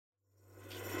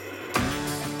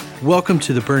Welcome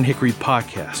to the Burn Hickory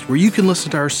Podcast, where you can listen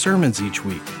to our sermons each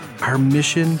week. Our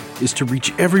mission is to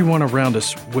reach everyone around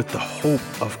us with the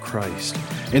hope of Christ.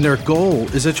 And our goal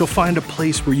is that you'll find a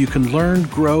place where you can learn,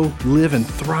 grow, live, and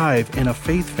thrive in a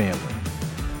faith family.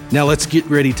 Now let's get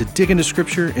ready to dig into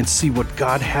Scripture and see what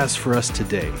God has for us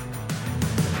today.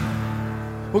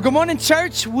 Well, good morning,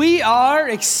 church. We are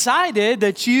excited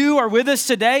that you are with us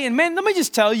today. And man, let me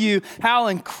just tell you how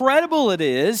incredible it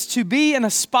is to be in a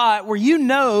spot where you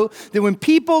know that when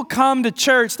people come to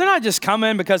church, they're not just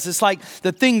coming because it's like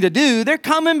the thing to do. They're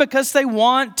coming because they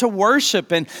want to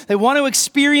worship and they want to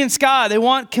experience God. They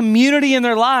want community in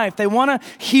their life. They want to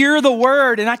hear the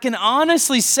word. And I can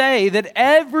honestly say that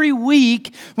every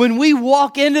week when we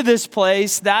walk into this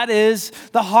place, that is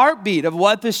the heartbeat of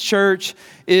what this church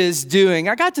is doing.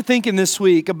 I got to thinking this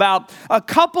week about a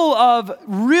couple of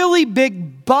really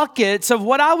big buckets of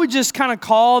what I would just kind of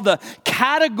call the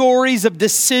categories of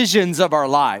decisions of our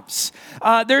lives.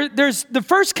 There's the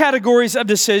first categories of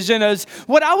decision is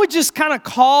what I would just kind of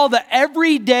call the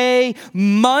everyday,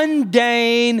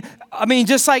 mundane,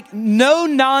 just like no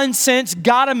nonsense,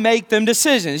 gotta make them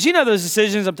decisions. You know those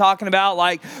decisions I'm talking about,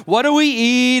 like what do we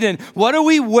eat and what do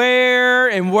we wear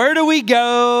and where do we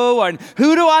go and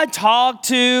who do I talk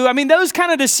to? Those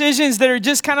kind of decisions that are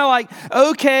just kind of like,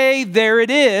 okay, there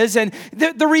it is. And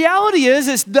the reality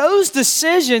is those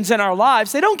decisions in our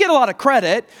lives, they don't get a lot of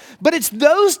credit, but it's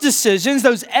those decisions,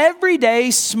 those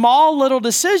everyday small little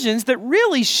decisions that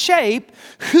really shape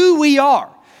who we are.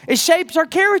 It shapes our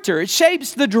character. It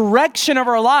shapes the direction of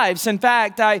our lives. In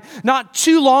fact, I not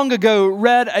too long ago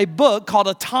read a book called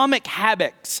Atomic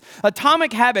Habits.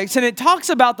 Atomic Habits, and it talks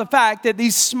about the fact that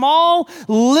these small,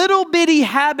 little bitty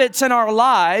habits in our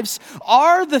lives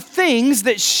are the things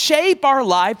that shape our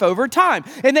life over time.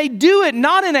 And they do it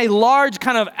not in a large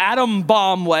kind of atom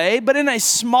bomb way, but in a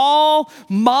small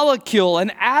molecule,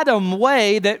 an atom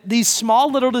way, that these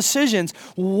small little decisions,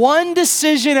 one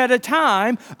decision at a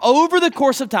time, over the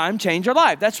course of time, change our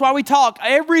life. That's why we talk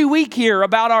every week here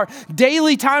about our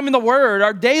daily time in the Word,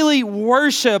 our daily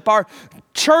worship, our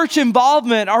church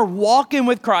involvement, our walking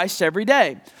with Christ every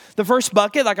day. The first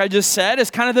bucket, like I just said, is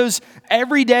kind of those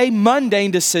everyday mundane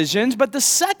decisions. But the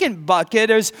second bucket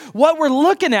is what we're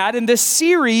looking at in this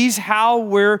series, how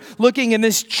we're looking in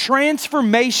this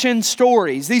transformation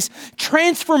stories, these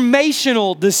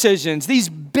transformational decisions, these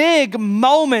big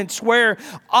moments where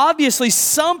obviously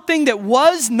something that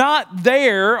was not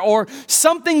there or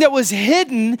something that was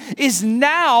hidden is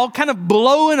now kind of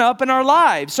blowing up in our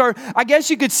lives. Or I guess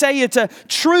you could say it's a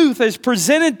truth that's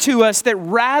presented to us that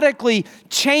radically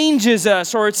changes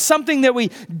us, or it's something that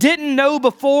we didn't know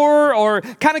before or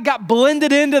kind of got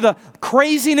blended into the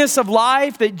craziness of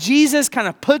life that Jesus kind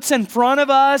of puts in front of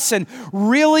us and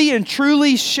really and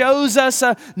truly shows us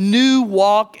a new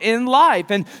walk in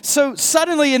life. And so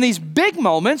suddenly in these big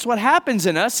moments, what happens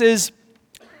in us is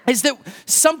that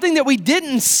something that we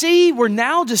didn't see, we're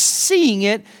now just seeing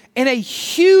it in a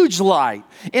huge light,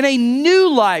 in a new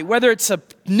light, whether it's a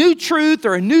new truth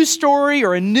or a new story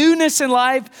or a newness in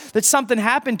life that something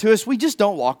happened to us, we just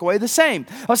don't walk away the same.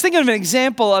 I was thinking of an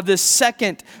example of this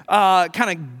second kind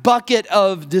of bucket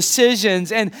of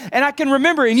decisions, and I can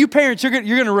remember, and you parents, you're going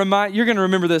to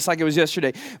remember this like it was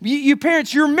yesterday. You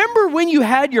parents, you remember when you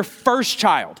had your first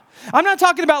child. I'm not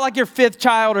talking about like your fifth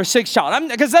child or sixth child,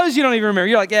 because those you don't even remember.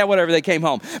 You're like, yeah, whatever, they came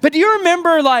home. But do you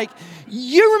remember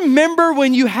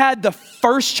when you had the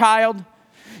first child?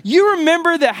 You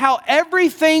remember that how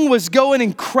everything was going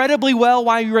incredibly well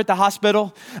while you were at the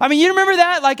hospital? You remember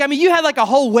that? You had like a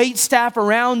whole wait staff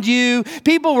around you.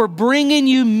 People were bringing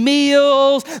you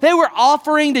meals. They were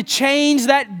offering to change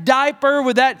that diaper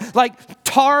with that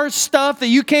tar stuff that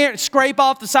you can't scrape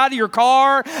off the side of your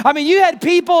car. You had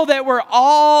people that were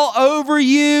all over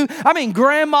you.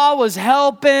 Grandma was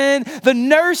helping. The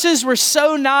nurses were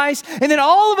so nice. And then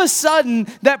all of a sudden,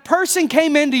 that person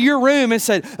came into your room and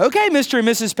said, okay, Mr. and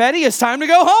Mrs. Petty, it's time to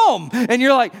go home. And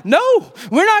you're like, no,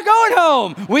 we're not going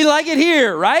home. We like it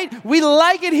here, right? We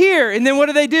like it here. And then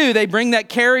what do? They bring that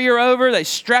carrier over. They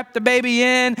strap the baby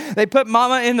in. They put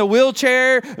mama in the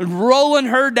wheelchair, rolling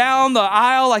her down the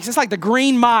aisle. It's like the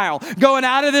Green Mile going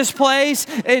out of this place.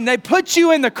 And they put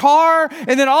you in the car.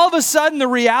 And then all of a sudden the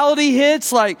reality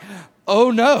hits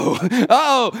oh no,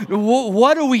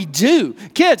 what do we do?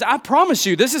 Kids, I promise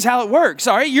you, this is how it works,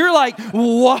 all right? You're like,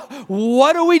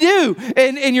 what do we do?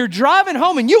 And you're driving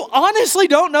home and you honestly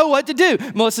don't know what to do.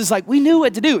 Melissa's like, we knew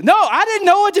what to do. No, I didn't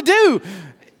know what to do.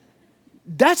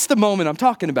 That's the moment I'm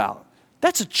talking about.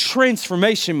 That's a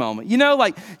transformation moment.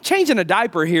 Changing a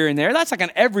diaper here and there, that's like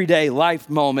an everyday life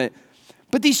moment.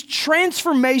 But these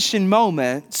transformation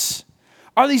moments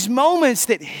are these moments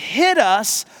that hit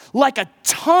us like a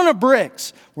ton of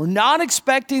bricks. We're not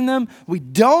expecting them. We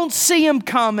don't see them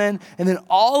coming. And then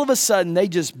all of a sudden, they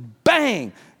just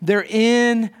bang, they're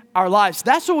in our lives.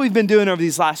 That's what we've been doing over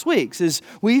these last weeks, is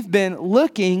we've been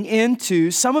looking into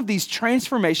some of these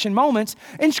transformation moments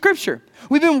in Scripture.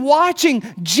 We've been watching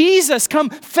Jesus come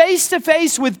face to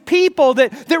face with people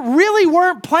that really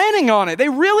weren't planning on it. They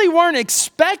really weren't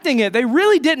expecting it. They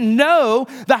really didn't know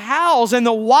the hows and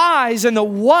the whys and the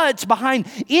whats behind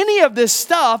any of this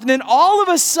stuff. And then all of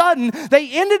a sudden, they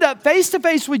ended up face to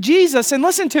face with Jesus. And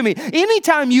listen to me,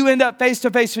 anytime you end up face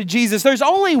to face with Jesus, there's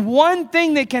only one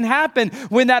thing that can happen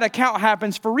when that account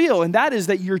happens for real, and that is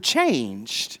that you're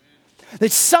changed.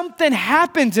 That something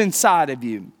happens inside of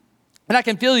you. And I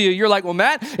can feel you. You're like, well,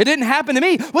 Matt, it didn't happen to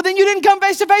me. Well, then you didn't come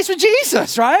face to face with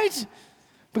Jesus, right?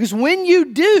 Because when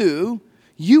you do,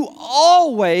 you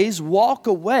always walk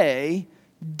away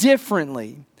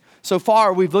differently. So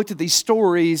far, we've looked at these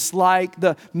stories like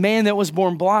the man that was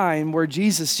born blind, where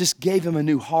Jesus just gave him a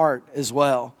new heart as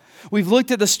well. We've looked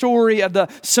at the story of the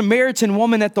Samaritan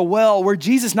woman at the well, where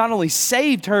Jesus not only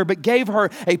saved her, but gave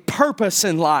her a purpose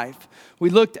in life.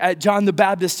 We looked at John the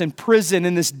Baptist in prison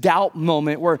in this doubt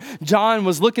moment where John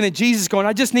was looking at Jesus going,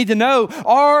 I just need to know,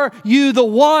 are you the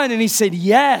one? And he said,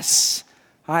 yes,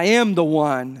 I am the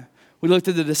one. We looked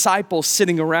at the disciples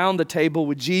sitting around the table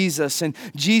with Jesus, and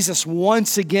Jesus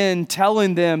once again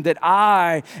telling them that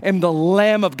I am the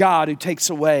Lamb of God who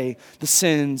takes away the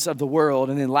sins of the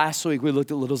world. And then last week we looked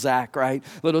at little Zach, right?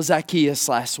 Little Zacchaeus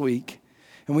last week.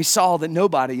 And we saw that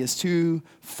nobody is too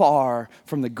far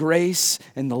from the grace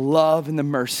and the love and the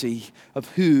mercy of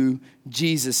who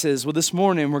Jesus is. Well, this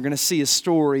morning we're going to see a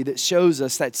story that shows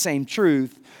us that same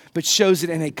truth, but shows it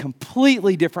in a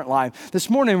completely different light. This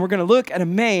morning we're going to look at a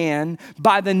man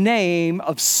by the name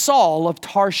of Saul of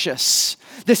Tarsus.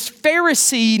 This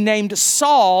Pharisee named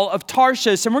Saul of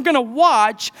Tarsus, and we're going to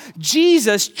watch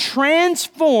Jesus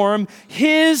transform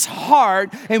his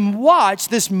heart and watch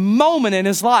this moment in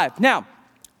his life. Now,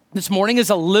 this morning is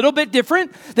a little bit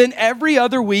different than every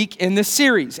other week in this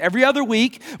series. Every other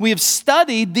week, we have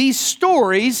studied these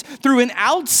stories through an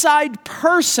outside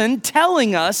person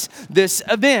telling us this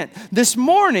event. This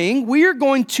morning, we are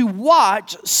going to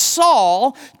watch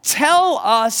Saul tell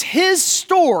us his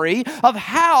story of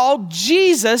how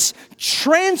Jesus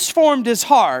transformed his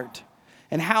heart,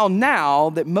 and how now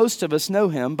that most of us know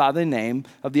him by the name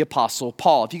of the Apostle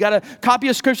Paul. If you got a copy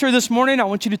of Scripture this morning, I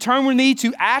want you to turn with me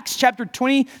to Acts chapter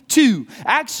 22.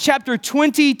 Acts chapter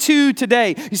 22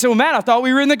 today. You say, well, Matt, I thought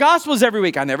we were in the Gospels every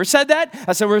week. I never said that.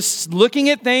 I said we're looking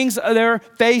at things that are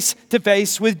face to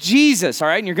face with Jesus, all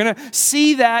right? And you're going to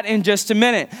see that in just a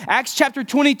minute. Acts chapter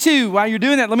 22, while you're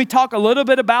doing that, let me talk a little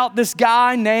bit about this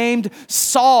guy named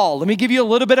Saul. Let me give you a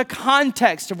little bit of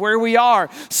context of where we are.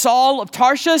 Saul of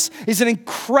Tarsus is an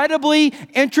incredibly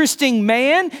interesting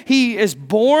man. He is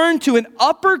born to an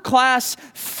upper class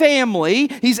family.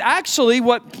 He's actually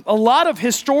what a lot of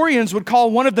historians would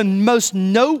call one of the most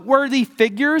noteworthy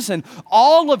figures in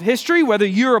all of history, whether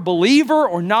you're a believer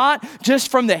or not,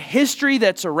 just from the history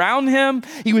that's around him.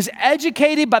 He was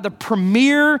educated by the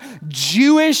premier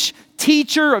Jewish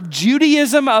teacher of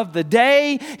Judaism of the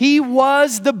day. He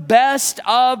was the best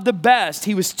of the best.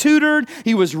 He was tutored.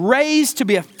 He was raised to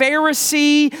be a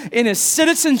Pharisee. In his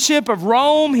citizenship of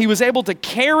Rome, he was able to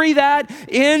carry that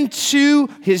into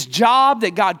his job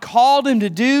that God called him to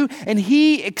do, and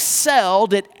he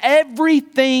excelled at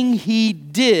everything he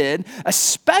did,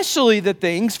 especially the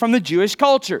things from the Jewish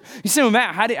culture. You say, well,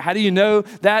 Matt, how do you know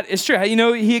that is true? How do you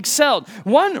know he excelled?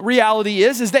 One reality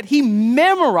is that he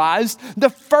memorized the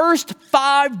first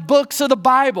 5 books of the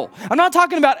Bible. I'm not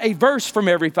talking about a verse from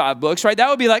every 5 books, right? That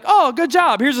would be like, oh, good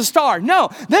job, here's a star. No,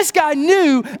 this guy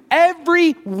knew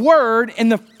every word in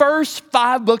the first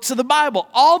 5 books of the Bible.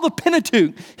 All the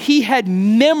Pentateuch he had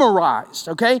memorized,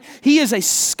 okay? He is a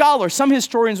scholar. Some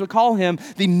historians would call him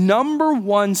the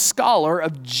 #1 scholar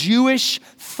of Jewish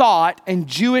thought and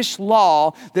Jewish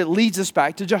law that leads us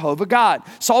back to Jehovah God.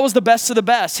 Saul was the best of the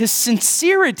best. His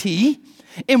sincerity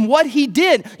in what he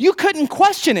did, you couldn't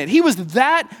question it. He was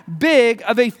that big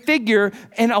of a figure,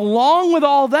 and along with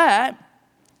all that,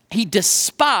 he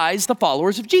despised the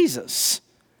followers of Jesus.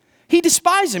 He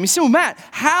despised them. He said, well, Matt,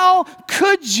 how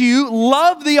could you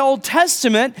love the Old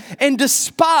Testament and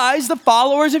despise the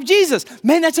followers of Jesus?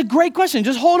 Man, that's a great question.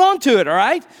 Just hold on to it, all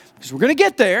right? Because we're going to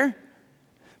get there.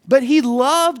 But he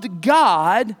loved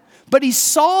God, but he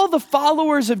saw the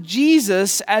followers of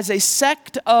Jesus as a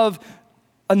sect of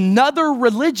another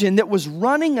religion that was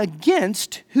running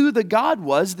against who the God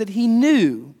was that he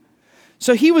knew.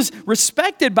 So he was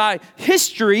respected by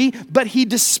history, but he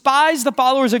despised the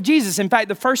followers of Jesus. In fact,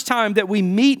 the first time that we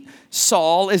meet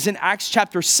Saul is in Acts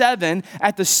chapter 7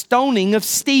 at the stoning of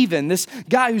Stephen, this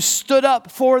guy who stood up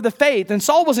for the faith. And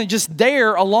Saul wasn't just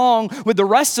there along with the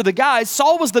rest of the guys.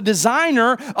 Saul was the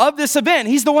designer of this event.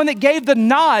 He's the one that gave the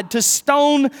nod to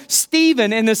stone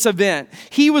Stephen in this event.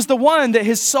 He was the one that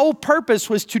his sole purpose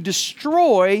was to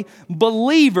destroy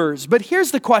believers. But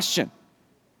here's the question.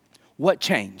 What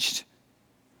changed?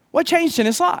 What changed in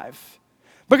his life?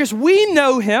 Because we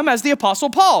know him as the Apostle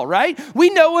Paul, right? We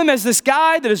know him as this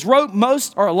guy that has wrote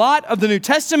most or a lot of the New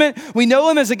Testament. We know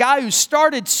him as a guy who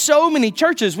started so many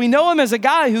churches. We know him as a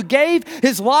guy who gave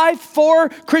his life for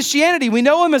Christianity. We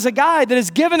know him as a guy that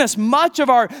has given us much of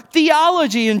our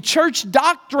theology and church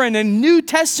doctrine and New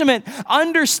Testament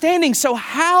understanding. So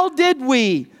how did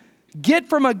we get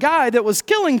from a guy that was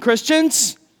killing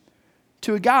Christians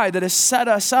to a guy that has set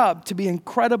us up to be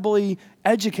incredibly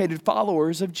educated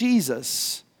followers of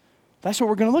Jesus? That's what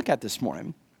we're going to look at this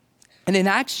morning. And in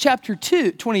Acts chapter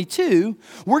 22,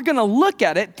 we're going to look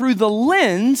at it through the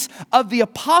lens of the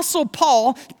Apostle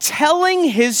Paul telling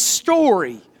his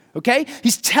story. Okay?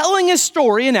 He's telling his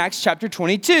story in Acts chapter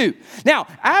 22. Now,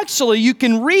 actually, you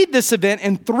can read this event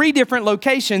in 3 different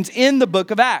locations in the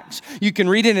book of Acts. You can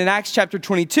read it in Acts chapter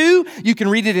 22. You can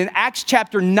read it in Acts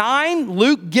chapter 9.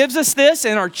 Luke gives us this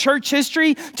in our church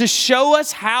history to show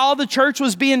us how the church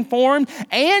was being formed.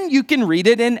 And you can read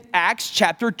it in Acts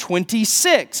chapter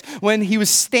 26 when he was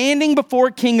standing before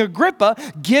King Agrippa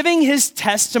giving his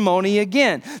testimony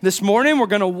again. This morning, we're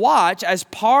going to watch as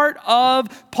part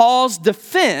of Paul's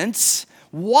defense,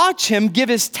 watch him give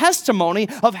his testimony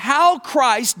of how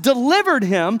Christ delivered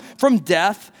him from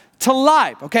death to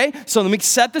life, okay? So let me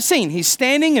set the scene. He's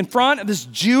standing in front of this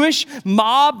Jewish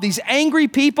mob, these angry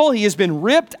people. He has been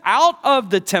ripped out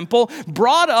of the temple,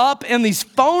 brought up in these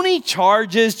phony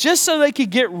charges just so they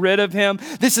could get rid of him.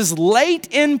 This is late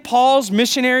in Paul's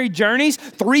missionary journeys.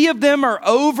 3 of them are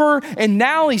over, and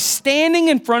now he's standing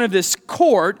in front of this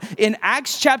court in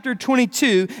Acts chapter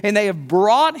 22, and they have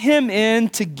brought him in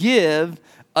to give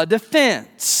a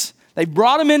defense. They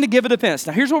brought him in to give a defense.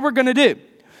 Now, here's what we're going to do.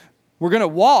 We're going to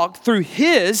walk through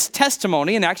his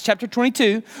testimony in Acts chapter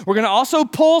 22. We're going to also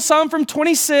pull some from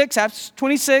Acts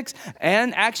 26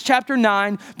 and Acts chapter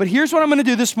 9. But here's what I'm going to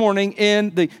do this morning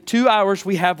in the 2 hours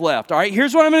we have left. All right,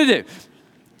 here's what I'm going to do.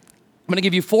 I'm going to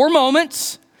give you 4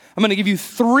 moments. I'm going to give you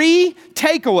 3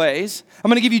 takeaways. I'm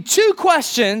going to give you 2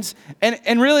 questions.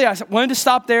 And really, I wanted to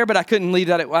stop there, but I couldn't leave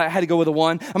that. I had to go with a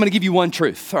 1. I'm going to give you 1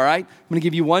 truth, all right? I'm going to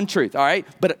give you 1 truth, all right?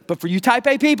 But for you type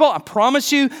A people, I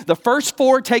promise you, the first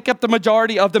 4 take up the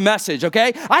majority of the message,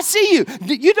 okay? I see you.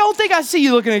 You don't think I see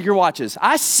you looking at your watches.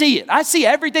 I see it. I see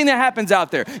everything that happens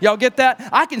out there. Y'all get that?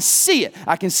 I can see it.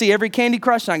 I can see every Candy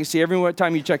Crush, and I can see every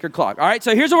time you check your clock, all right?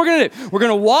 So here's what we're going to do. We're going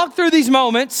to walk through these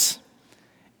moments.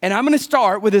 And I'm going to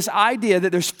start with this idea that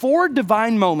there's 4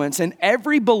 divine moments in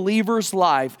every believer's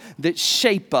life that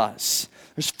shape us.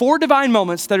 There's 4 divine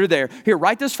moments that are there. Here,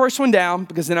 write this first one down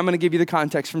because then I'm going to give you the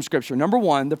context from Scripture. Number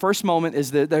 1, the first moment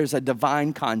is that there's a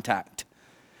divine contact.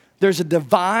 There's a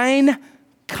divine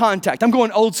contact. I'm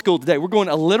going old school today. We're going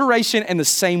alliteration and the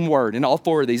same word in all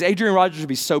 4 of these. Adrian Rogers would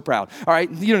be so proud. All right,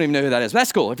 you don't even know who that is. But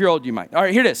that's cool. If you're old, you might. All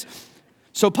right, here it is.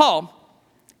 So Paul,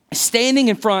 standing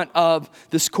in front of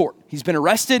this court. He's been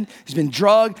arrested. He's been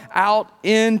dragged out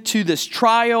into this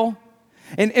trial.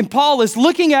 And Paul is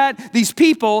looking at these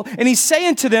people and he's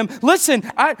saying to them, listen,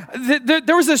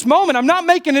 there was this moment. I'm not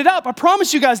making it up. I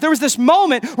promise you guys, there was this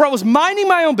moment where I was minding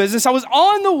my own business. I was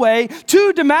on the way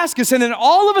to Damascus. And then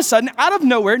all of a sudden, out of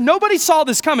nowhere, nobody saw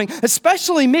this coming,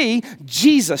 especially me,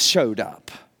 Jesus showed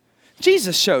up.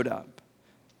 Jesus showed up.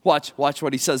 Watch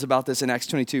what he says about this in Acts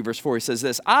 22, verse 4. He says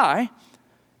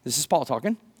this is Paul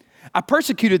talking, I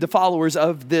persecuted the followers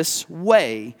of this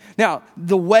way. Now,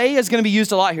 the way is going to be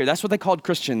used a lot here. That's what they called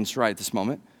Christians right at this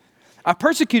moment. I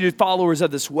persecuted followers of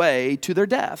this way to their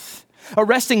death,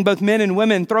 arresting both men and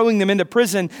women, throwing them into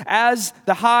prison as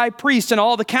the high priest and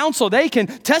all the council. They can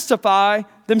testify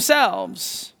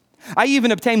themselves. I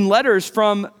even obtained letters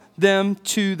from them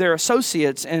to their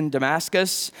associates in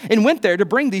Damascus and went there to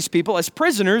bring these people as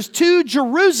prisoners to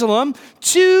Jerusalem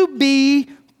to be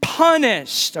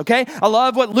punished, okay? I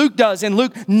love what Luke does. In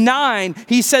Luke 9,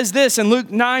 he says this. In Luke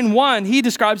 9:1, he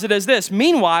describes it as this.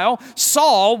 Meanwhile,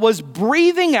 Saul was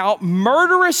breathing out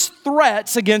murderous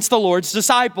threats against the Lord's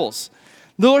disciples.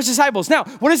 The Lord's disciples. Now,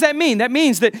 what does that mean? That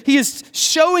means that he is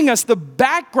showing us the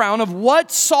background of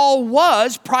what Saul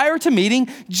was prior to meeting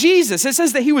Jesus. It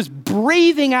says that he was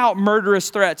breathing out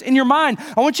murderous threats. In your mind,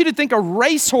 I want you to think a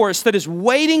racehorse that is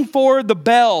waiting for the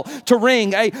bell to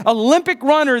ring, an Olympic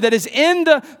runner that is in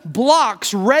the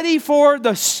blocks ready for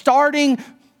the starting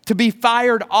to be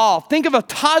fired off. Think of a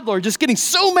toddler just getting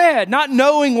so mad, not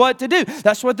knowing what to do.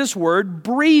 That's what this word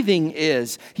breathing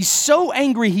is. He's so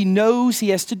angry he knows he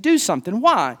has to do something.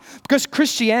 Why? Because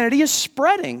Christianity is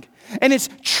spreading and it's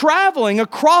traveling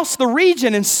across the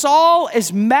region, and Saul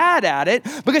is mad at it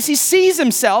because he sees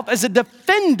himself as a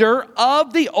defender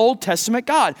of the Old Testament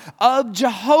God, of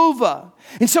Jehovah.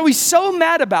 And so he's so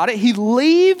mad about it, he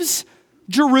leaves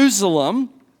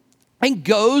Jerusalem and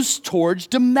goes towards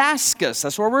Damascus.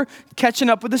 That's where we're catching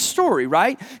up with the story,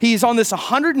 right? He's on this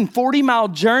 140-mile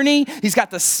journey. He's got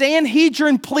the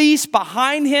Sanhedrin police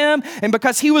behind him. And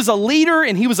because he was a leader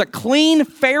and he was a clean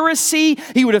Pharisee,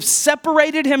 he would have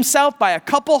separated himself by a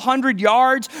couple hundred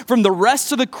yards from the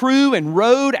rest of the crew and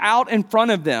rode out in front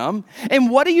of them.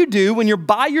 And what do you do when you're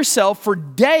by yourself for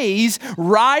days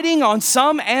riding on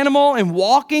some animal and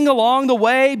walking along the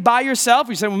way by yourself?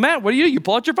 You say, well, Matt, what do? You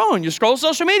pull out your phone, you scroll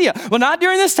social media. Well, not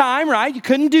during this time, right? You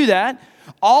couldn't do that.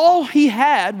 All he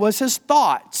had was his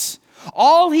thoughts.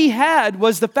 All he had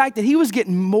was the fact that he was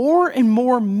getting more and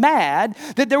more mad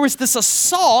that there was this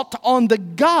assault on the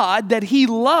God that he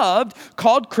loved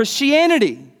called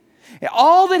Christianity.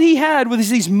 All that he had was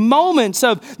these moments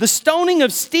of the stoning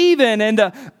of Stephen and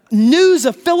the news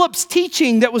of Philip's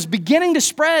teaching that was beginning to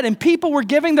spread, and people were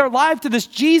giving their life to this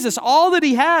Jesus. All that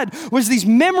he had was these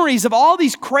memories of all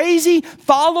these crazy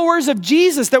followers of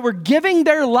Jesus that were giving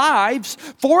their lives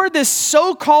for this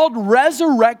so-called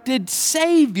resurrected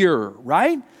Savior,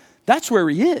 right? That's where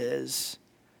he is.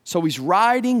 So he's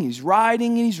riding.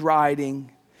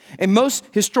 And most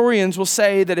historians will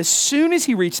say that as soon as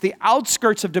he reached the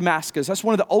outskirts of Damascus, that's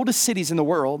one of the oldest cities in the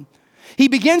world, he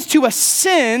begins to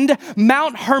ascend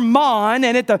Mount Hermon,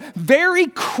 and at the very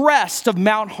crest of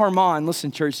Mount Hermon,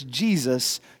 listen, church,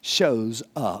 Jesus shows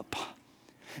up.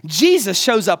 Jesus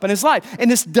shows up in his life,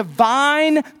 and this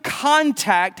divine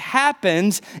contact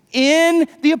happens in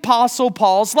the Apostle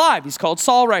Paul's life. He's called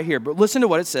Saul right here, but listen to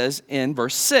what it says in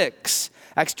verse 6.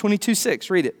 Acts 22:6,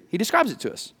 read it. He describes it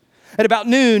to us. At about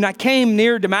noon, I came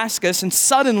near Damascus, and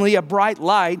suddenly a bright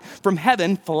light from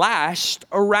heaven flashed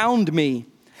around me.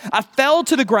 I fell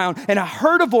to the ground, and I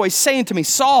heard a voice saying to me,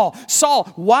 Saul, Saul,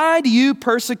 why do you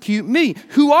persecute me?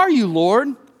 Who are you, Lord?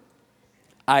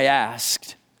 I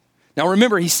asked. Now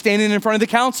remember, he's standing in front of the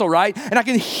council, right? And I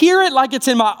can hear it like it's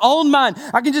in my own mind.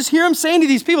 I can just hear him saying to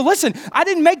these people, listen, I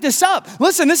didn't make this up.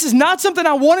 Listen, this is not something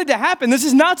I wanted to happen. This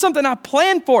is not something I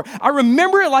planned for. I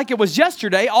remember it like it was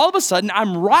yesterday. All of a sudden,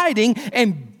 I'm riding,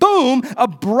 and boom, a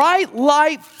bright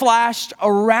light flashed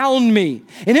around me.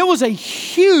 And it was a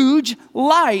huge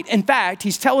light. In fact,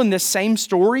 he's telling this same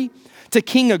story to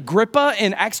King Agrippa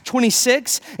in Acts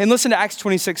 26. And listen to Acts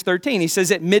 26:13. He says,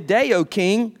 at midday, O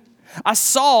king, I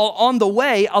saw on the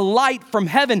way a light from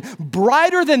heaven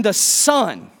brighter than the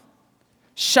sun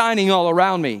shining all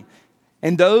around me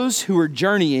and those who were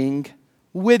journeying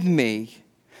with me.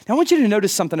 Now I want you to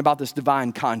notice something about this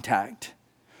divine contact.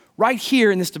 Right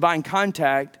here in this divine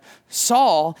contact,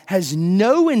 Saul has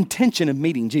no intention of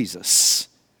meeting Jesus.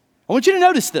 I want you to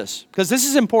notice this because this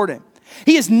is important.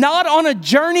 He is not on a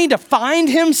journey to find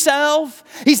himself.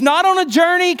 He's not on a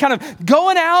journey kind of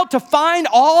going out to find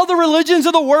all the religions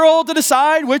of the world to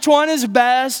decide which one is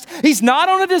best. He's not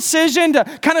on a decision to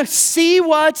kind of see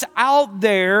what's out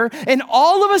there. And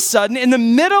all of a sudden, in the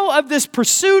middle of this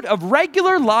pursuit of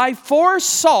regular life for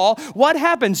Saul, what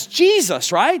happens?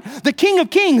 Jesus, right? The King of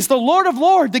Kings, the Lord of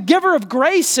Lords, the giver of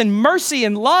grace and mercy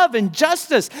and love and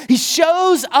justice. He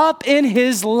shows up in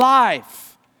his life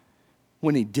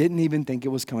when he didn't even think it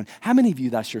was coming. How many of you,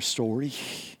 that's your story?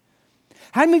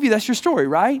 How many of you, that's your story,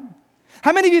 right?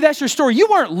 How many of you, that's your story? You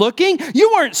weren't looking.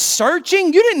 You weren't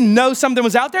searching. You didn't know something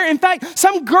was out there. In fact,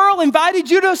 some girl invited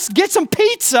you to get some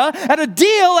pizza at a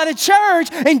deal at a church,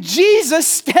 and Jesus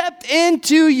stepped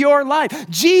into your life.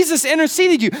 Jesus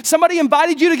interceded you. Somebody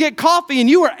invited you to get coffee, and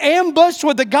you were ambushed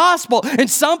with the gospel, and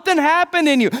something happened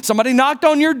in you. Somebody knocked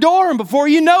on your door, and before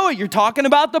you know it, you're talking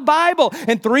about the Bible,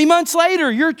 and 3 months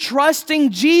later, you're trusting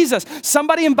Jesus.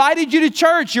 Somebody invited you to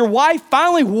church. Your wife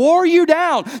finally wore you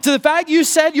down to the fact you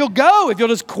said you'll go if you'll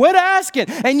just quit asking.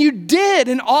 And you did.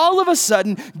 And all of a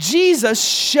sudden, Jesus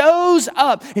shows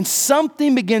up and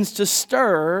something begins to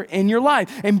stir in your life.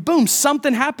 And boom,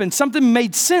 something happened. Something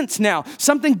made sense now.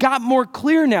 Something got more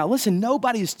clear now. Listen,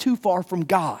 nobody is too far from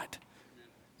God.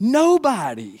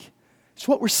 Nobody. It's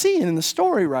what we're seeing in the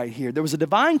story right here. There was a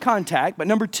divine contact, but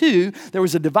number two, there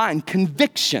was a divine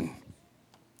conviction.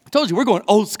 I told you, we're going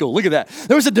old school. Look at that.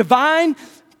 There was a divine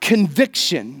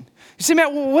conviction. You see,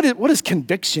 man, what does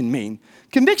conviction mean?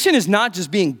 Conviction is not just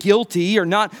being guilty or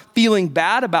not feeling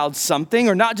bad about something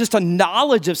or not just a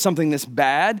knowledge of something that's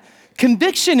bad.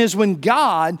 Conviction is when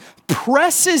God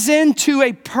presses into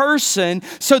a person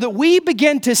so that we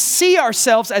begin to see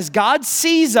ourselves as God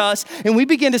sees us, and we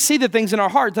begin to see the things in our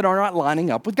heart that are not lining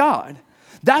up with God.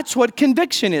 That's what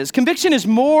conviction is. Conviction is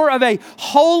more of a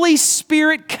Holy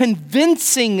Spirit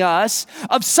convincing us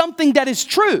of something that is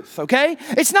truth, okay?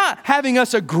 It's not having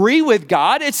us agree with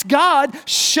God. It's God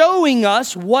showing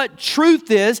us what truth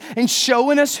is and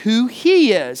showing us who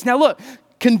He is. Now look,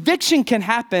 conviction can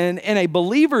happen in a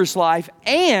believer's life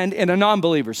and in a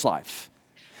non-believer's life.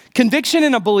 Conviction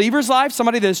in a believer's life,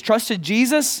 somebody that has trusted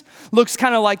Jesus, looks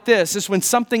kind of like this. It's when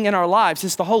something in our lives,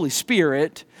 it's the Holy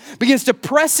Spirit, begins to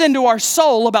press into our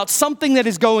soul about something that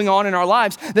is going on in our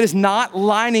lives that is not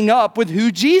lining up with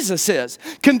who Jesus is.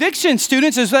 Conviction,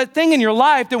 students, is that thing in your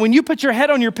life that when you put your head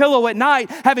on your pillow at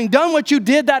night, having done what you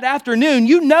did that afternoon,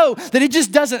 you know that it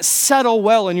just doesn't settle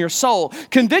well in your soul.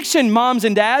 Conviction, moms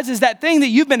and dads, is that thing that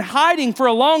you've been hiding for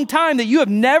a long time that you have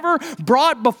never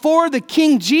brought before the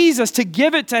King Jesus to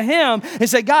give it to Him and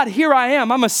say, God, here I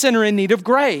am. I'm a sinner in need of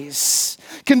grace.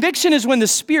 Conviction is when the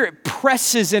Spirit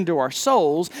presses into our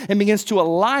souls and begins to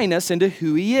align us into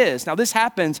who He is. Now, this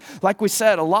happens, like we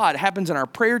said, a lot. It happens in our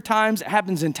prayer times. It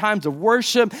happens in times of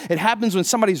worship. It happens when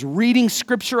somebody's reading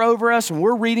Scripture over us and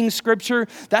we're reading Scripture.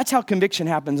 That's how conviction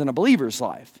happens in a believer's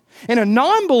life. In a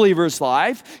non-believer's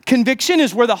life, conviction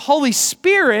is where the Holy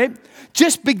Spirit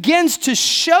just begins to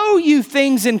show you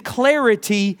things in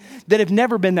clarity that have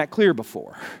never been that clear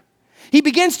before. He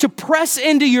begins to press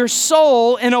into your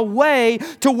soul in a way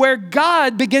to where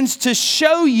God begins to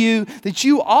show you that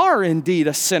you are indeed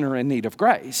a sinner in need of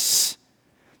grace,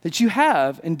 that you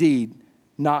have indeed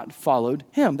not followed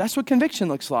Him. That's what conviction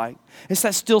looks like. It's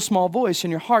that still small voice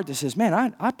in your heart that says,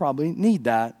 man, I probably need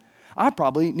that. I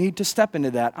probably need to step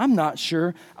into that. I'm not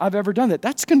sure I've ever done that.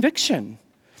 That's conviction.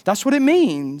 That's what it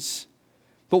means.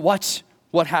 But watch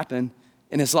what happened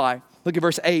in his life. Look at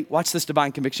verse 8. Watch this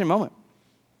divine conviction moment.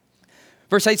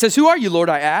 Verse 8 says, "Who are you, Lord?"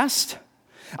 I asked.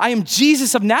 "I am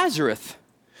Jesus of Nazareth,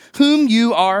 whom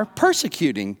you are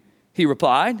persecuting," he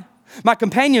replied. My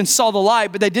companions saw the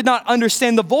light, but they did not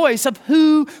understand the voice of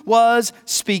who was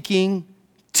speaking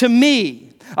to me.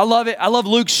 I love it. I love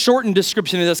Luke's shortened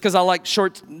description of this because I like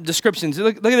short descriptions.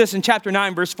 Look at this in chapter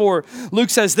 9, verse 4. Luke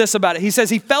says this about it. He says,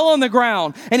 he fell on the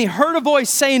ground and he heard a voice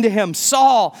saying to him,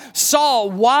 "Saul, Saul,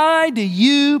 why do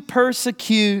you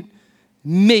persecute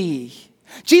me?"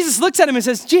 Jesus looks at him and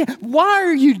says, "Why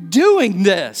are you doing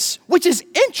this?" Which is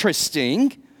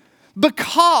interesting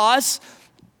because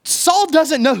Saul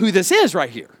doesn't know who this is right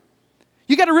here.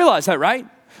 You got to realize that, right?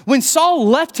 When Saul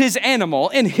left his animal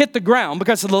and hit the ground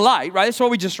because of the light, right? That's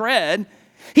what we just read.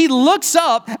 He looks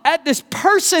up at this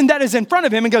person that is in front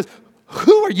of him and goes,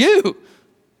 "Who are you?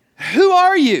 Who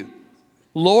are you,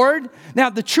 Lord?" Now,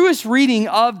 the truest reading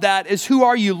of that is "Who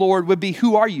are you, Lord?" would be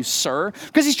 "Who are you, sir?"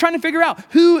 Because he's trying to figure out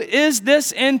who is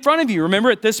this in front of you.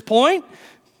 Remember, at this point,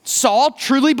 Saul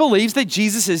truly believes that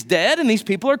Jesus is dead and these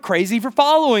people are crazy for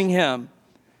following him.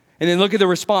 And then look at the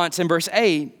response in verse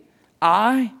 8.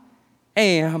 "I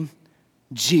am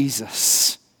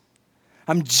Jesus.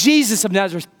 I'm Jesus of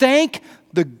Nazareth." Thank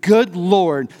the good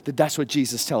Lord that that's what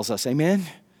Jesus tells us. Amen?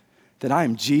 That I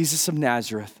am Jesus of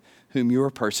Nazareth, whom you are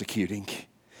persecuting.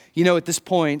 You know, at this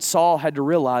point, Saul had to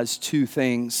realize two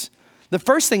things. The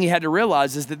first thing he had to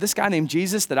realize is that this guy named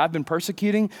Jesus that I've been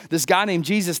persecuting, this guy named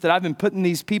Jesus that I've been putting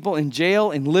these people in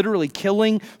jail and literally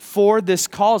killing for this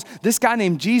cause, this guy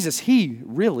named Jesus, he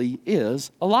really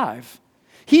is alive.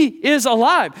 He is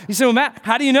alive. You say, "Well, Matt,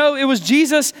 how do you know it was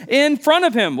Jesus in front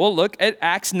of him?" Well, look at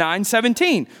Acts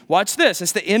 9:17. Watch this.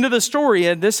 It's the end of the story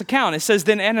in this account. It says,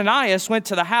 "Then Ananias went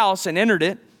to the house and entered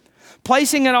it.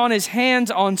 Placing it on his hands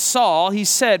on Saul, he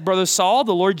said, 'Brother Saul,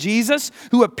 the Lord Jesus,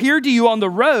 who appeared to you on the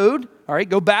road,'" all right,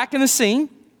 go back in the scene,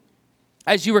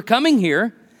 "'as you were coming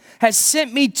here, has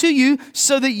sent me to you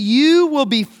so that you will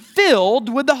be filled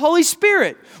with the Holy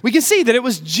Spirit." We can see that it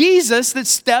was Jesus that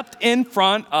stepped in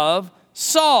front of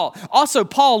Saul. Also,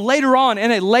 Paul later on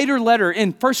in a later letter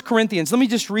in 1 Corinthians, let me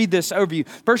just read this over you.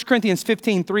 1 Corinthians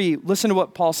 15:3, listen to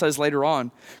what Paul says later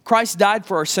on. "Christ died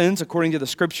for our sins according to the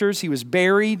scriptures. He was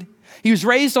buried. He was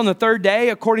raised on the third day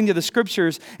according to the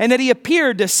scriptures, and that he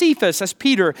appeared to Cephas," as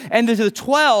Peter, "and to the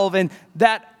 12, and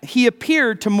that he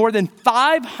appeared to more than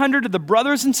 500 of the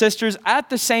brothers and sisters at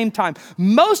the same time,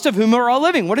 most of whom are all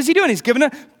living." What is he doing? He's giving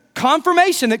a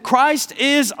confirmation that Christ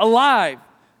is alive.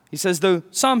 He says, though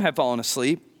some have fallen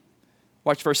asleep.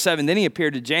 Watch verse 7. Then he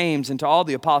appeared to James and to all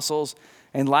the apostles.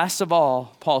 And last of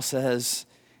all, Paul says,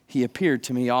 he appeared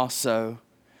to me also.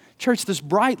 Church, this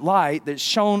bright light that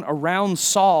shone around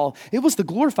Saul, it was the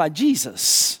glorified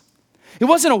Jesus. It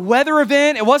wasn't a weather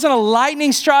event. It wasn't a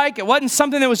lightning strike. It wasn't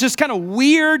something that was just kind of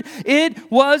weird.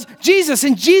 It was Jesus.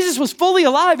 And Jesus was fully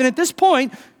alive. And at this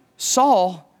point,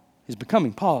 Saul is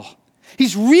becoming Paul.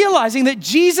 He's realizing that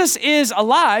Jesus is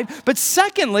alive. But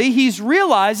secondly, he's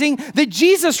realizing that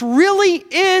Jesus really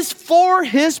is for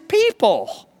his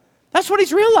people. That's what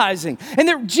he's realizing. And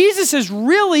that Jesus is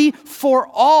really for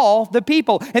all the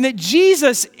people. And that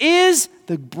Jesus is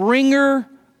the bringer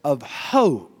of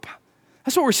hope.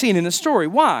 That's what we're seeing in the story.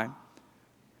 Why?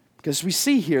 Because we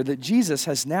see here that Jesus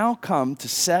has now come to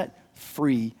set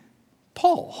free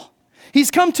Paul. He's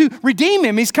come to redeem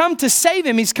him. He's come to save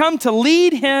him. He's come to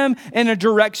lead him in a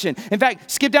direction. In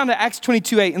fact, skip down to Acts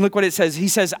 22:8 and look what it says. He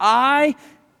says, I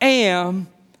am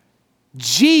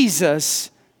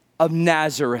Jesus of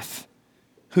Nazareth,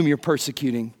 whom you're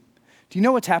persecuting. Do you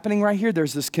know what's happening right here?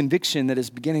 There's this conviction that is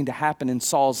beginning to happen in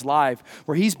Saul's life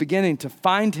where he's beginning to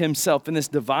find himself in this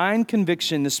divine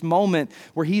conviction, this moment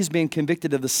where he's being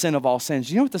convicted of the sin of all sins.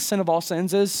 Do you know what the sin of all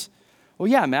sins is? Well,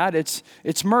 yeah, Matt,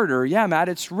 it's murder. Yeah, Matt,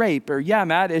 it's rape. Or yeah,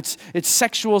 Matt, it's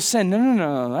sexual sin.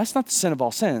 No. That's not the sin of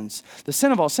all sins. The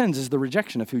sin of all sins is the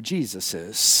rejection of who Jesus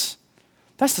is.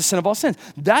 That's the sin of all sins.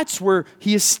 That's where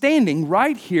he is standing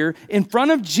right here in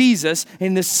front of Jesus,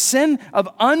 and the sin of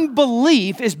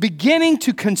unbelief is beginning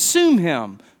to consume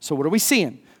him. So what are we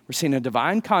seeing? We're seeing a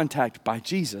divine contact by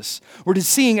Jesus. We're just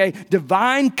seeing a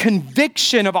divine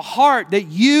conviction of a heart that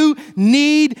you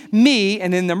need me.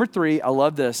 And then number three, I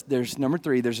love this. There's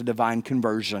a divine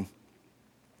conversion.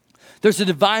 There's a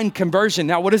divine conversion.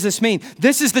 Now, what does this mean?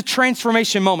 This is the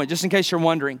transformation moment, just in case you're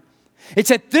wondering.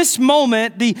 It's at this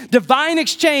moment the divine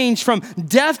exchange from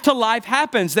death to life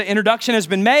happens. The introduction has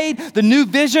been made. The new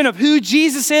vision of who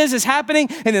Jesus is happening.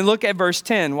 And then look at verse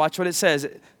 10. Watch what it says.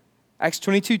 Acts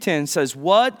 22:10 says,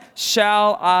 what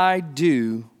shall I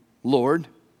do, Lord?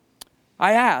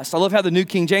 I asked. I love how the New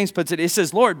King James puts it. It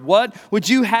says, Lord, what would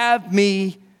you have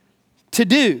me to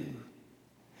do?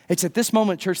 It's at this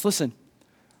moment, church, listen.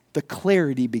 The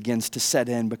clarity begins to set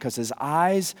in because his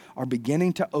eyes are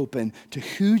beginning to open to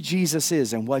who Jesus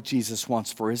is and what Jesus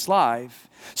wants for his life.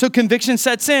 So conviction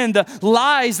sets in. The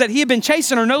lies that he had been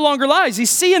chasing are no longer lies. He's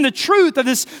seeing the truth of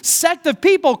this sect of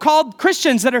people called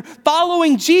Christians that are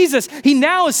following Jesus. He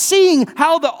now is seeing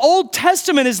how the Old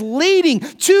Testament is leading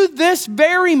to this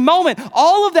very moment.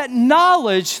 All of that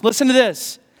knowledge, listen to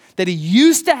this, that he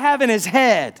used to have in his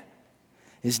head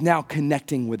is now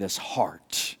connecting with his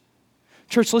heart.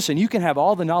 Church, listen, you can have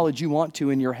all the knowledge you want to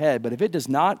in your head, but if it does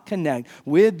not connect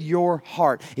with your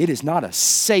heart, it is not a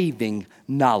saving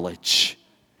knowledge.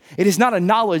 It is not a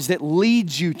knowledge that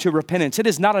leads you to repentance. It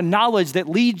is not a knowledge that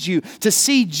leads you to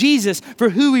see Jesus for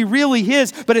who he really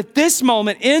is. But at this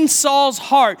moment in Saul's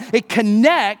heart, it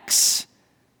connects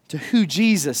to who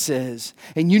Jesus is.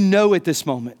 And you know at this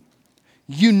moment,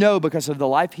 you know because of the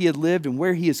life he had lived and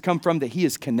where he has come from that he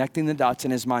is connecting the dots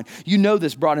in his mind. You know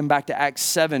this brought him back to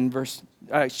Acts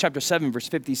chapter 7, verse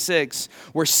 56,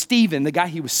 where Stephen, the guy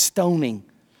he was stoning,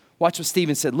 watch what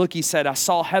Stephen said. Look, he said, I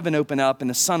saw heaven open up and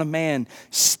the Son of Man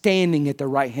standing at the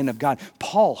right hand of God.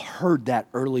 Paul heard that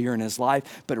earlier in his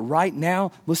life, but right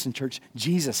now, listen, church,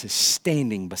 Jesus is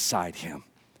standing beside him.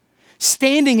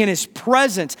 Standing in his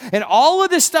presence. And all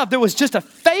of this stuff that was just a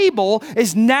fable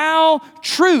is now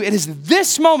true. It is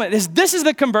this moment. This is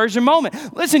the conversion moment.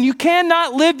 Listen, you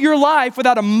cannot live your life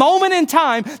without a moment in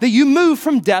time that you move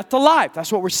from death to life.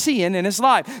 That's what we're seeing in his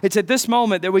life. It's at this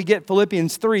moment that we get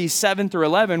Philippians 3, 7 through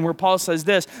 11, where Paul says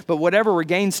this, but whatever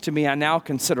regains to me, I now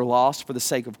consider lost for the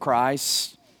sake of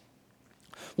Christ.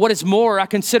 What is more, I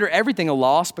consider everything a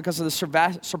loss because of the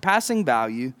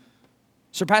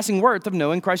surpassing worth of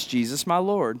knowing Christ Jesus, my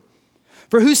Lord,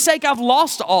 for whose sake I've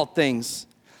lost all things.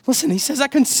 Listen, he says, I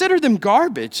consider them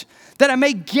garbage, that I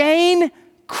may gain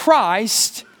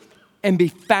Christ and be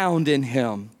found in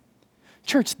him.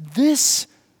 Church, this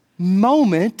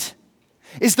moment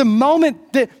is the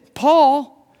moment that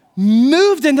Paul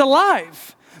moved into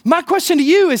life. My question to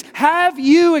you is, have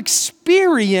you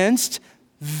experienced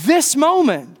this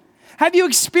moment? Have you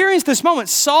experienced this moment?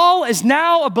 Saul is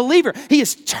now a believer. He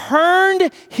has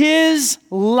turned his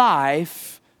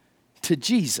life to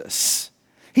Jesus.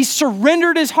 He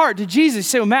surrendered his heart to Jesus. You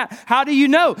say, well, Matt, how do you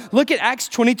know? Look at Acts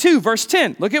 22, verse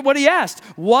 10. Look at what he asked.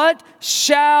 What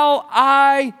shall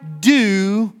I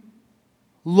do,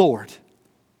 Lord?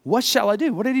 What shall I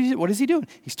do? What is he doing?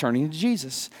 He's turning to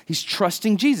Jesus. He's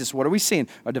trusting Jesus. What are we seeing?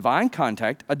 A divine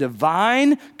contact, a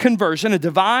divine conversion, a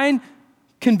divine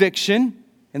conviction.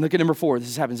 And look at number 4.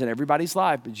 This happens in everybody's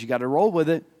life, but you got to roll with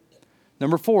it.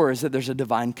 Number 4 is that there's a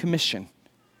divine commission.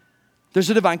 There's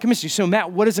a divine commission. So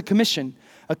Matt, what is a commission?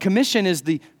 A commission is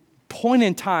the point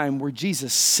in time where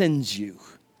Jesus sends you.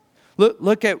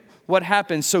 Look at what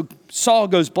happens. So Saul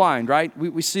goes blind, right?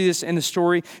 We see this in the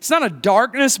story. It's not a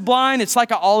darkness blind. It's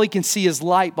like all he can see is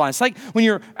light blind. It's like when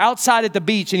you're outside at the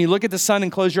beach and you look at the sun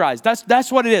and close your eyes.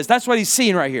 That's what it is. That's what he's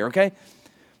seeing right here, okay?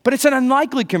 But it's an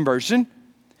unlikely conversion.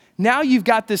 Now you've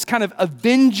got this kind of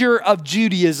avenger of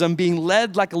Judaism being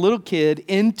led like a little kid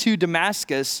into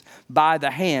Damascus by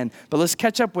the hand. But let's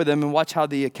catch up with him and watch how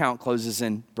the account closes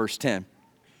in verse 10.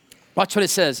 Watch what it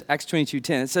says, Acts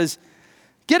 22:10. It says,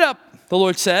 "Get up," the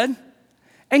Lord said,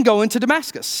 "and go into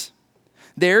Damascus.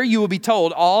 There you will be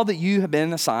told all that you have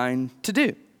been assigned to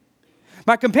do."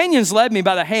 My companions led me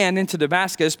by the hand into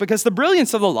Damascus because the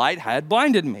brilliance of the light had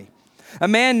blinded me. A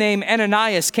man named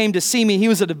Ananias came to see me. He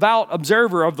was a devout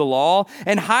observer of the law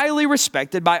and highly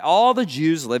respected by all the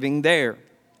Jews living there.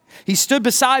 He stood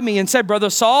beside me and said, "Brother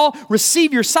Saul,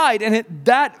 receive your sight." And at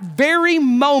that very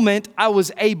moment, I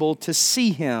was able to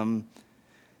see him.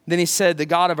 Then he said, "The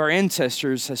God of our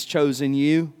ancestors has chosen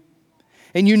you,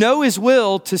 and you know his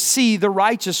will to see the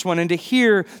righteous one and to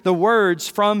hear the words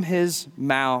from his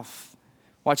mouth."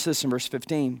 Watch this in verse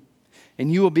 15.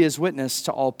 "And you will be his witness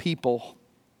to all people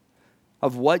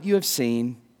of what you have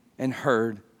seen and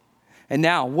heard. And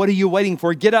now, what are you waiting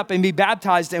for? Get up and be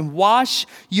baptized and wash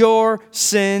your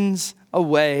sins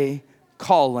away,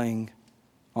 calling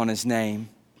on his name."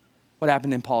 What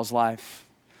happened in Paul's life?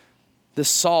 This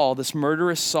Saul, this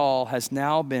murderous Saul, has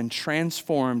now been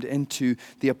transformed into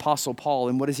the Apostle Paul.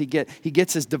 And what does he get? He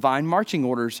gets his divine marching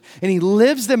orders, and he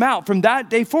lives them out from that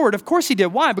day forward. Of course he did.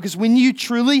 Why? Because when you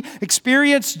truly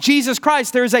experience Jesus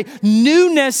Christ, there's a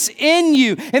newness in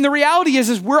you. And the reality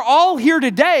is we're all here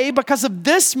today because of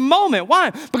this moment. Why?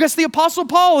 Because the Apostle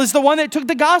Paul is the one that took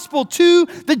the gospel to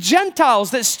the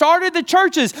Gentiles, that started the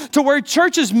churches, to where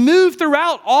churches moved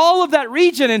throughout all of that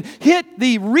region and hit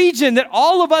the region that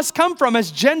all of us come from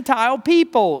as Gentile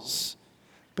peoples.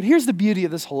 But here's the beauty of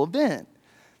this whole event.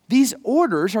 These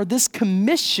orders, or this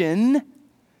commission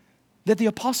that the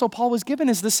Apostle Paul was given,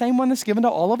 is the same one that's given to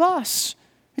all of us.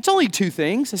 It's only 2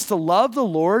 things. It's to love the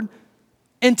Lord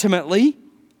intimately,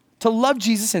 to love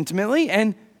Jesus intimately,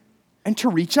 and to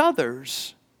reach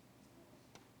others.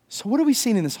 So what are we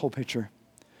seeing in this whole picture?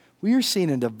 We are seeing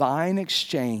a divine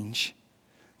exchange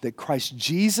that Christ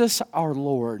Jesus our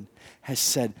Lord has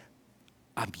said,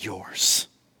 "I'm yours.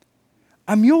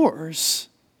 I'm yours."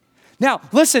 Now,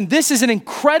 listen, this is an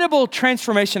incredible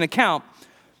transformation account,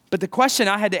 but the question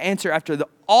I had to answer after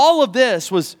all of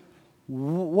this was,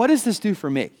 what does this do for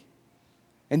me?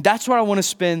 And that's what I want to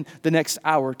spend the next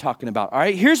hour talking about. All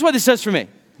right, here's what this does for me.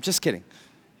 I'm just kidding.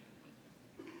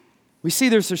 We see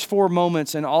there's 4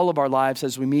 moments in all of our lives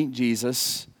as we meet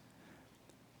Jesus.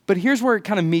 But here's where it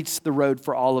kind of meets the road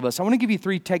for all of us. I want to give you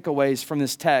 3 takeaways from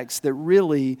this text that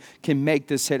really can make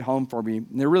this hit home for me. And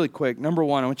they're really quick. Number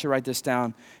 1, I want you to write this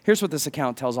down. Here's what this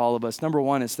account tells all of us. Number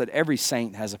 1 is that every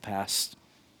saint has a past.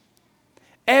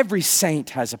 Every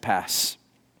saint has a past.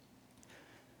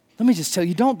 Let me just tell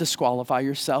you, don't disqualify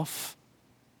yourself.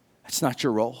 That's not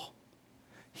your role.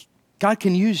 God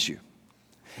can use you.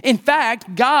 In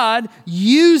fact, God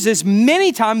uses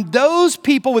many times those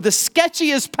people with the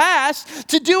sketchiest past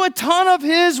to do a ton of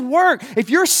his work. If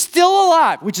you're still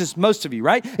alive, which is most of you,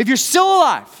 right? If you're still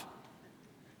alive,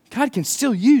 God can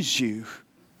still use you.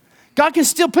 God can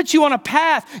still put you on a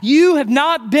path. You have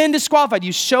not been disqualified.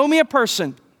 You show me a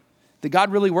person that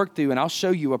God really worked through, and I'll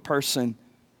show you a person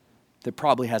that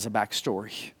probably has a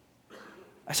backstory.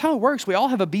 That's how it works. We all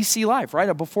have a BC life, right?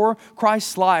 A before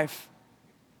Christ life.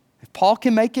 If Paul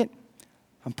can make it,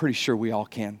 I'm pretty sure we all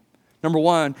can. Number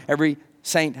 1, every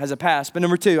saint has a past. But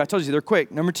number 2, I told you they're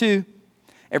quick. Number 2,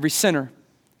 every sinner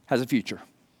has a future.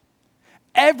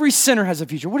 Every sinner has a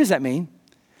future. What does that mean?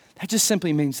 That just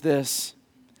simply means this,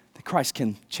 that Christ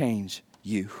can change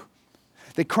you.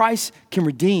 That Christ can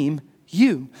redeem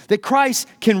you. That Christ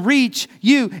can reach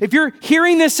you. If you're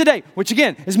hearing this today, which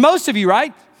again is most of you,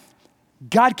 right?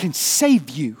 God can save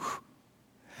you.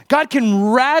 God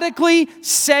can radically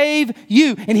save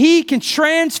you, and he can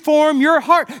transform your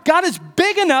heart. God is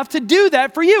big enough to do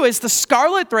that for you. It's the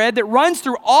scarlet thread that runs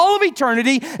through all of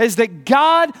eternity, is that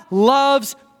God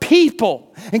loves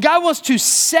people, and God wants to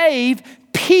save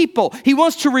people. He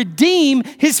wants to redeem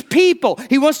his people.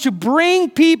 He wants to bring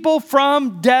people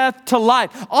from death to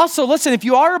life. Also, listen, if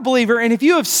you are a believer and if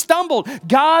you have stumbled,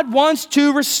 God wants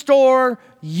to restore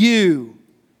you.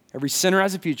 Every sinner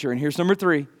has a future. And here's number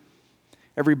 3.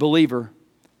 Every believer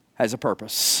has a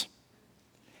purpose.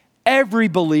 Every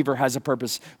believer has a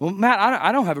purpose. Well, Matt,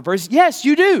 I don't have a purpose. Yes,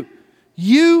 you do.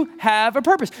 You have a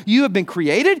purpose. You have been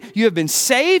created. You have been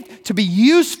saved to be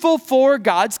useful for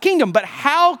God's kingdom. But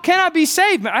how can I be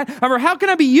saved? How can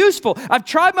I be useful? I've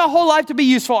tried my whole life to be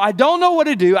useful. I don't know what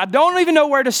to do. I don't even know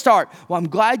where to start. Well, I'm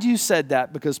glad you said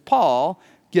that because Paul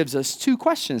gives us 2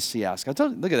 questions to ask. I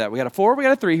told you, look at that. We got a 4, we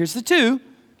got a 3. Here's the 2.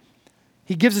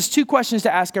 He gives us 2 questions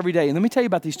to ask every day. And let me tell you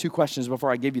about these 2 questions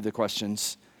before I give you the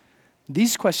questions.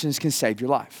 These questions can save your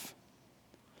life.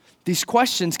 These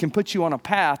questions can put you on a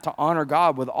path to honor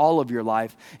God with all of your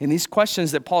life. And these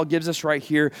questions that Paul gives us right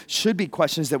here should be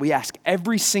questions that we ask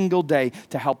every single day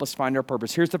to help us find our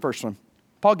purpose. Here's the first one.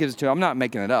 Paul gives it to you. I'm not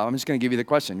making it up. I'm just going to give you the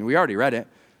question. We already read it.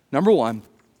 Number 1,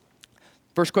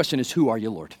 first question is, who are you,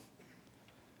 Lord?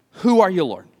 Who are you,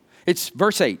 Lord? It's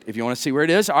verse 8, if you want to see where it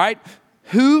is. All right.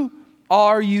 Who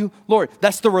are you, Lord?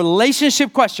 That's the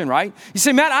relationship question, right? You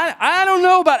say, Matt, I don't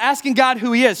know about asking God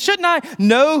who he is. Shouldn't I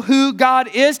know who God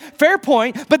is? Fair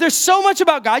point, but there's so much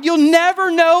about God, you'll never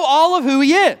know all of who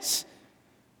he is.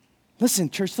 Listen,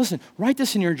 church, listen, write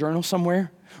this in your journal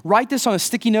somewhere. Write this on a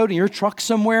sticky note in your truck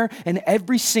somewhere, and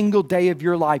every single day of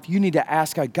your life, you need to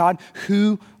ask God,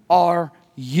 who are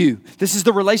you? This is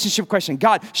the relationship question.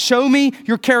 God, show me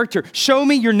your character. Show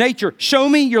me your nature. Show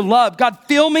me your love. God,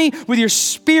 fill me with your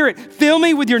spirit. Fill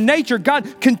me with your nature.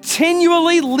 God,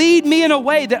 continually lead me in a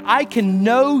way that I can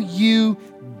know you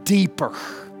deeper.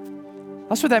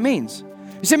 That's what that means.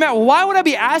 You say, Matt, well, why would I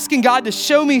be asking God to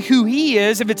show me who he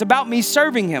is if it's about me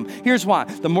serving him? Here's why.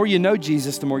 The more you know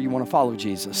Jesus, the more you want to follow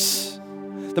Jesus.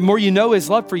 The more you know his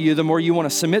love for you, the more you want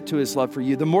to submit to his love for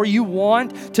you. The more you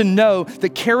want to know the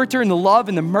character and the love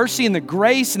and the mercy and the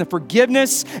grace and the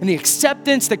forgiveness and the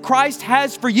acceptance that Christ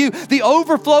has for you, the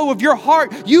overflow of your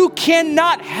heart, you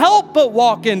cannot help but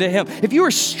walk into him. If you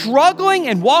are struggling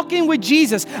and walking with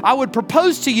Jesus, I would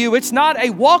propose to you, it's not a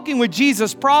walking with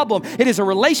Jesus problem. It is a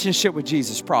relationship with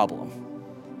Jesus problem.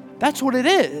 That's what it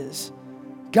is.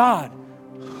 God,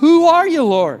 who are you,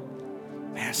 Lord?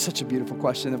 Man, it's such a beautiful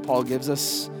question that Paul gives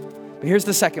us. But here's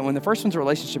the second one. The first one's a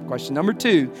relationship question. Number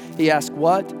 2, he asks,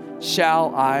 what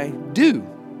shall I do,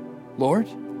 Lord?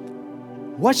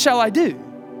 What shall I do?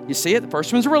 You see it? The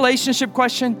first one's a relationship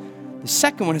question. The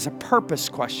second one is a purpose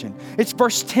question. It's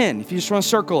verse 10, if you just want to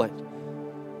circle it.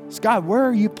 It's, God, where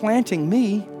are you planting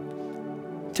me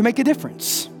to make a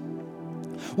difference?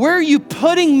 Where are you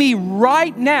putting me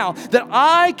right now that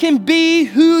I can be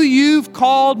who you've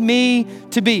called me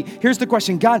to be? Here's the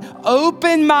question. God,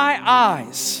 open my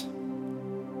eyes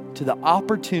to the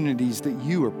opportunities that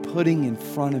you are putting in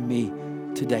front of me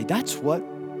today. That's what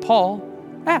Paul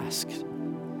asked.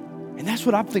 And that's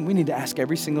what I think we need to ask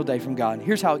every single day from God.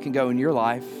 Here's how it can go in your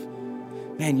life.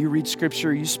 Man, you read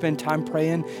scripture, you spend time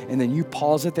praying, and then you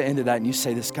pause at the end of that and you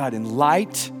say this, God, in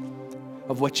light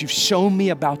of what you've shown me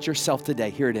about yourself today,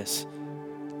 here it is.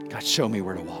 God, show me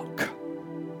where to walk.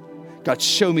 God,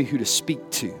 show me who to speak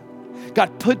to.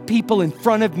 God, put people in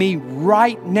front of me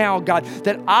right now, God,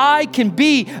 that I can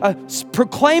be a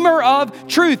proclaimer of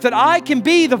truth, that I can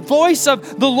be the voice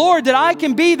of the Lord, that I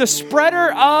can be the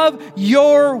spreader of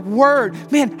your word.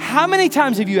 Man, how many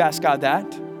times have you asked God that?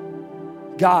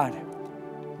 God,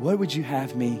 what would you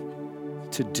have me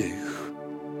to do?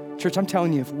 Church, I'm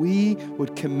telling you, if we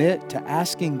would commit to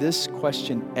asking this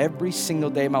question every single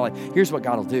day of my life, here's what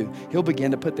God will do. He'll begin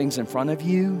to put things in front of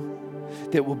you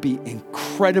that will be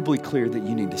incredibly clear that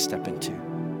you need to step into.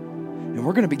 And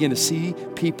we're going to begin to see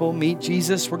people meet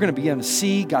Jesus. We're going to begin to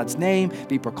see God's name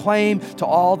be proclaimed to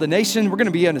all the nations. We're going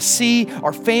to begin to see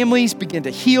our families begin to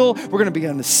heal. We're going to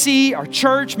begin to see our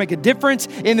church make a difference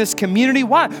in this community.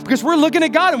 Why? Because we're looking at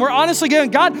God and we're honestly going,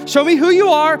 God, show me who you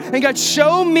are, and God,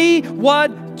 show me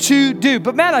what to do.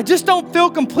 But man, I just don't feel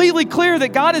completely clear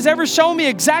that God has ever shown me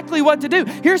exactly what to do.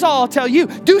 Here's all I'll tell you.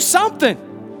 Do something.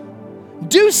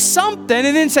 Do something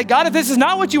and then say, God, if this is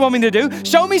not what you want me to do,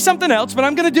 show me something else, but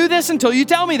I'm going to do this until you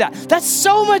tell me that. That's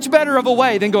so much better of a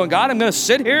way than going, God, I'm going to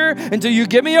sit here until you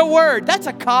give me a word. That's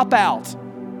a cop-out.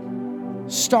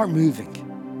 Start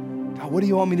moving. God, what do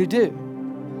you want me to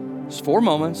do? There's 4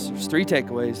 moments. There's 3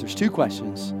 takeaways. There's 2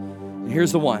 questions. And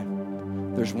here's the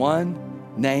one. There's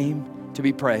one name to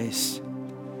be praised,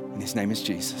 and his name is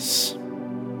Jesus.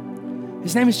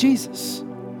 His name is Jesus.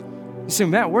 You say,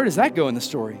 Matt, where does that go in the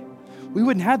story? We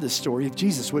wouldn't have this story if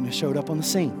Jesus wouldn't have showed up on the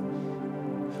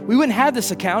scene. We wouldn't have this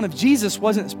account if Jesus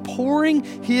wasn't pouring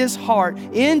his heart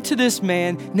into this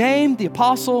man named the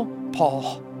Apostle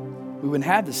Paul. We wouldn't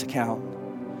have this account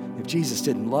if Jesus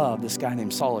didn't love this guy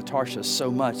named Saul of Tarsus so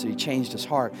much that he changed his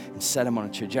heart and set him on a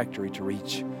trajectory to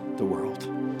reach the world.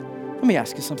 Let me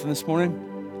ask you something this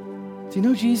morning. Do you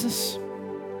know Jesus?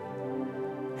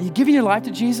 Are you giving your life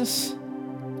to Jesus?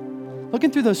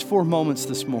 Looking through those 4 moments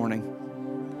this morning,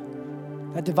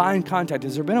 that divine contact,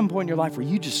 has there been a point in your life where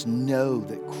you just know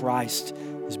that Christ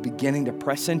is beginning to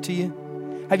press into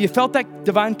you? Have you felt that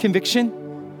divine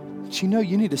conviction that you know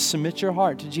you need to submit your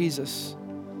heart to Jesus?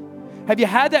 Have you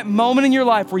had that moment in your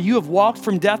life where you have walked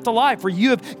from death to life, where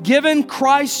you have given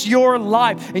Christ your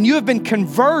life and you have been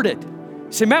converted?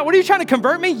 You say, Matt, what are you trying to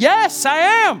convert me? Yes, I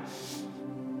am.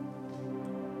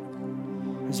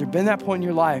 Has there been that point in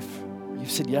your life where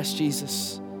you've said, yes,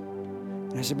 Jesus?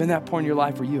 And has there been that point in your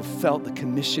life where you have felt the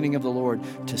commissioning of the Lord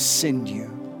to send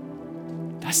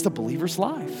you? That's the believer's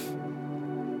life.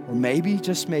 Or maybe,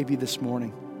 just maybe this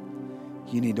morning,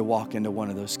 you need to walk into one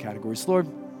of those categories. Lord,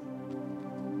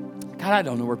 God, I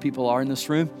don't know where people are in this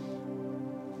room.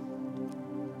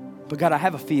 But God, I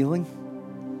have a feeling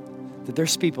that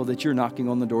there's people that you're knocking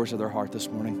on the doors of their heart this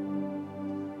morning.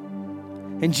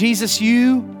 And Jesus,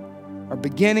 you are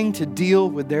beginning to deal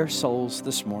with their souls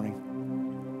this morning.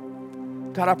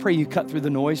 God, I pray you cut through the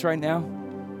noise right now.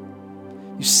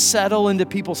 You settle into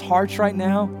people's hearts right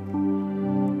now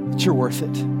that you're worth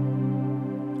it.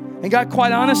 And God,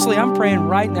 quite honestly, I'm praying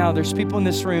right now there's people in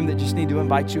this room that just need to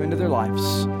invite you into their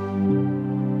lives.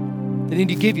 They need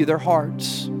to give you their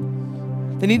hearts.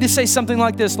 They need to say something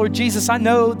like this: Lord Jesus, I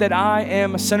know that I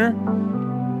am a sinner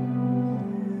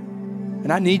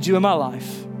and I need you in my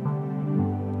life.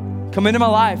 Come into my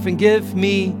life and give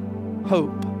me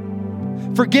hope.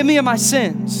 Forgive me of my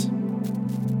sins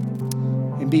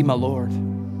and be my Lord.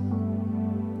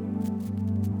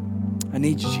 I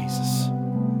need you, Jesus.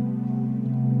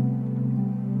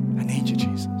 I need you,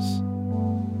 Jesus.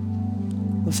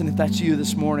 Listen, if that's you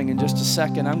this morning, in just a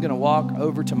second, I'm going to walk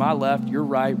over to my left, your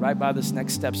right by this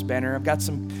Next Steps banner. I've got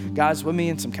some guys with me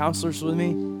and some counselors with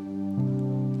me.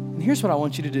 And here's what I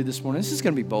want you to do this morning. This is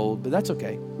going to be bold, but that's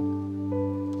okay.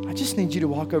 I just need you to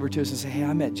walk over to us and say, hey,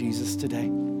 I met Jesus today.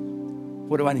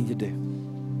 What do I need to do?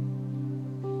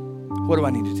 What do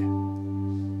I need to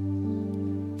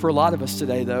do? For a lot of us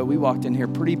today, though, we walked in here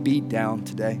pretty beat down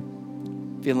today,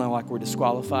 feeling like we're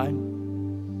disqualified.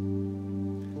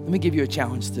 Let me give you a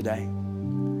challenge today.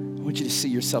 I want you to see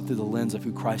yourself through the lens of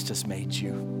who Christ has made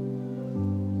you,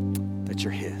 that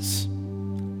you're his.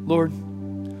 Lord,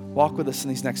 walk with us in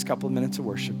these next couple of minutes of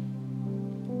worship.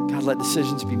 God, let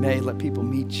decisions be made. Let people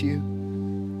meet you.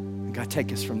 And God,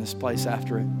 take us from this place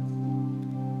after it,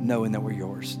 knowing that we're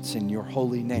yours. It's in your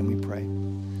holy name we pray.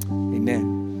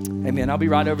 Amen. Amen. I'll be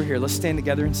right over here. Let's stand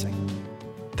together and sing.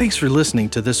 Thanks for listening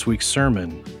to this week's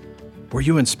sermon. Were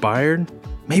you inspired?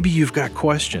 Maybe you've got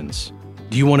questions.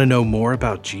 Do you want to know more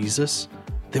about Jesus?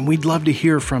 Then we'd love to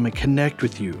hear from and connect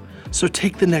with you. So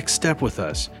take the next step with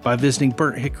us by visiting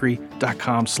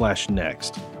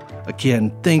burnthickory.com/next.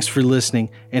 Again, thanks for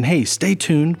listening. And hey, stay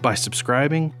tuned by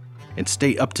subscribing and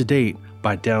stay up to date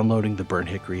by downloading the Burnt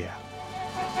Hickory app.